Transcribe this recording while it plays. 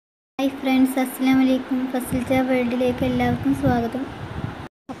Hi friends, അസ്സലാമു അലൈക്കും. ഫസിൽജ വേൾഡിലേക്ക് എല്ലാവർക്കും സ്വാഗതം.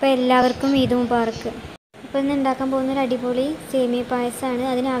 അപ്പോൾ എല്ലാവർക്കും ഈദ് മുബാറക്ക്. അപ്പോൾ ഇന്ന് ഉണ്ടാക്കാൻ പോകുന്ന ഒരു അടിപൊളി സേമിയ പായസമാണ്.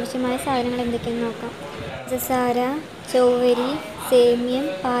 അതിനാവശ്യമായ സാധനങ്ങൾ എന്തൊക്കെയെന്ന് നോക്കാം. പഞ്ചസാര, ചൊവ്വരി, സേമിയം,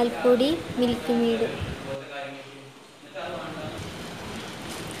 പാൽപ്പൊടി, മിൽക്ക് മെയ്ഡ്.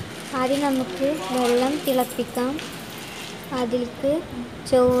 ആദ്യം നമുക്ക് വെള്ളം തിളപ്പിക്കാം. അതിലേക്ക്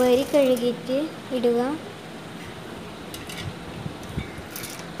ചൊവ്വരി കഴുകിയിട്ട് ഇടുക.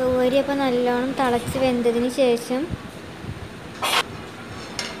 ചൊവ്വരി അപ്പോൾ നല്ലോണം തിളച്ച് വെന്തതിന് ശേഷം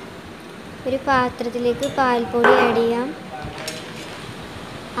ഒരു പാത്രത്തിലേക്ക് പാൽപ്പൊടി ആഡ് ചെയ്യാം.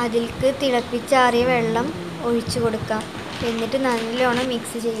 അതിലേക്ക് തിളപ്പിച്ചാറിയ വെള്ളം ഒഴിച്ചു കൊടുക്കാം. എന്നിട്ട് നല്ലോണം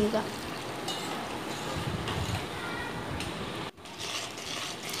മിക്സ് ചെയ്യുക.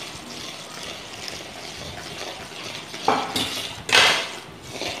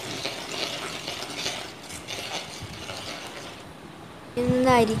 ഇന്ന്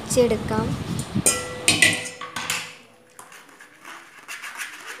അരിച്ചെടുക്കാം.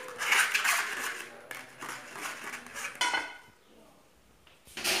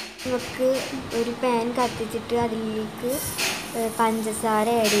 നമുക്ക് ഒരു പാൻ കത്തിച്ചിട്ട് അതിലേക്ക് പഞ്ചസാര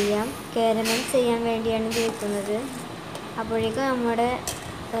ആഡ് ചെയ്യാം. കാരമൽ ചെയ്യാൻ വേണ്ടിയാണ് ചേർക്കുന്നത്. അപ്പോഴേക്കും നമ്മുടെ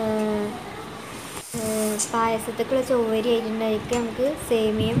പായസത്തേക്കുള്ള ചൊവ്വരി ആയിട്ടുണ്ടായിരിക്കും. നമുക്ക്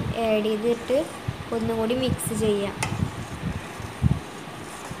സേമിയം ആഡ് ചെയ്തിട്ട് ഒന്നും കൂടി മിക്സ് ചെയ്യാം.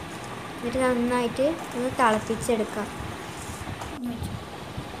 എന്നിട്ട് നന്നായിട്ട് ഒന്ന് തിളപ്പിച്ചെടുക്കാം.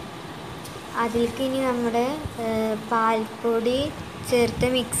 അതിലേക്ക് ഇനി നമ്മുടെ പാൽപ്പൊടി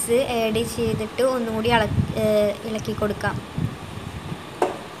ചേർത്ത മിക്സ് ആഡ് ചെയ്തിട്ട് ഒന്നും കൂടി ഇളക്കി കൊടുക്കാം.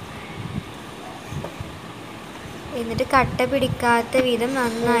 എന്നിട്ട് കട്ട പിടിക്കാത്ത വിധം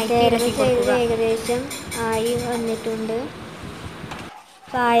നന്നായിട്ട് ഇളക്കി കൊടുക്കുക. ഏകദേശം ആയി വന്നിട്ടുണ്ട്.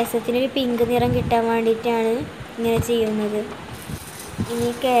 പായസത്തിനൊരു പിങ്ക് നിറം കിട്ടാൻ വേണ്ടിയിട്ടാണ് ഇങ്ങനെ ചെയ്യുന്നത്. ഇനി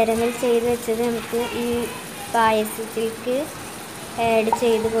കാരമൽ ചെയ്ത് വെച്ചത് നമുക്ക് ഈ പായസത്തിലേക്ക് ആഡ്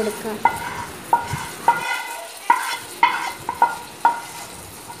ചെയ്ത് കൊടുക്കാം.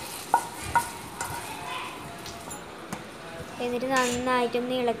 എന്നിട്ട്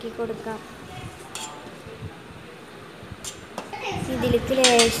നന്നായിട്ടൊന്ന് ഇളക്കി കൊടുക്കാം. ഇതിലേക്ക്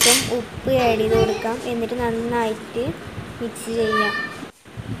ലേശം ഉപ്പ് ആഡ് ചെയ്ത് കൊടുക്കാം. എന്നിട്ട് നന്നായിട്ട് മിക്സ് ചെയ്യാം.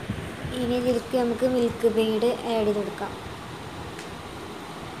 ഇനി ഇതിലേക്ക് നമുക്ക് മിൽക്ക് മെയ്ഡ് ആഡ് ചെയ്ത് കൊടുക്കാം.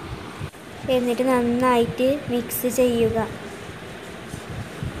 എന്നിട്ട് നന്നായിട്ട് മിക്സ് ചെയ്യുക.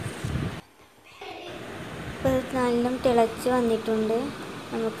 ഇപ്പോൾ നല്ല തിളച്ച് വന്നിട്ടുണ്ട്.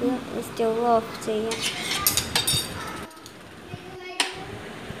 നമുക്ക് സ്റ്റവ് ഓഫ് ചെയ്യാം.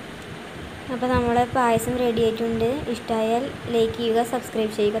 അപ്പോൾ നമ്മുടെ പായസം റെഡി ആയിട്ടുണ്ട്. ഇഷ്ടമായാൽ ലൈക്ക് ചെയ്യുക,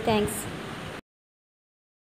 സബ്സ്ക്രൈബ് ചെയ്യുക. താങ്ക്സ്.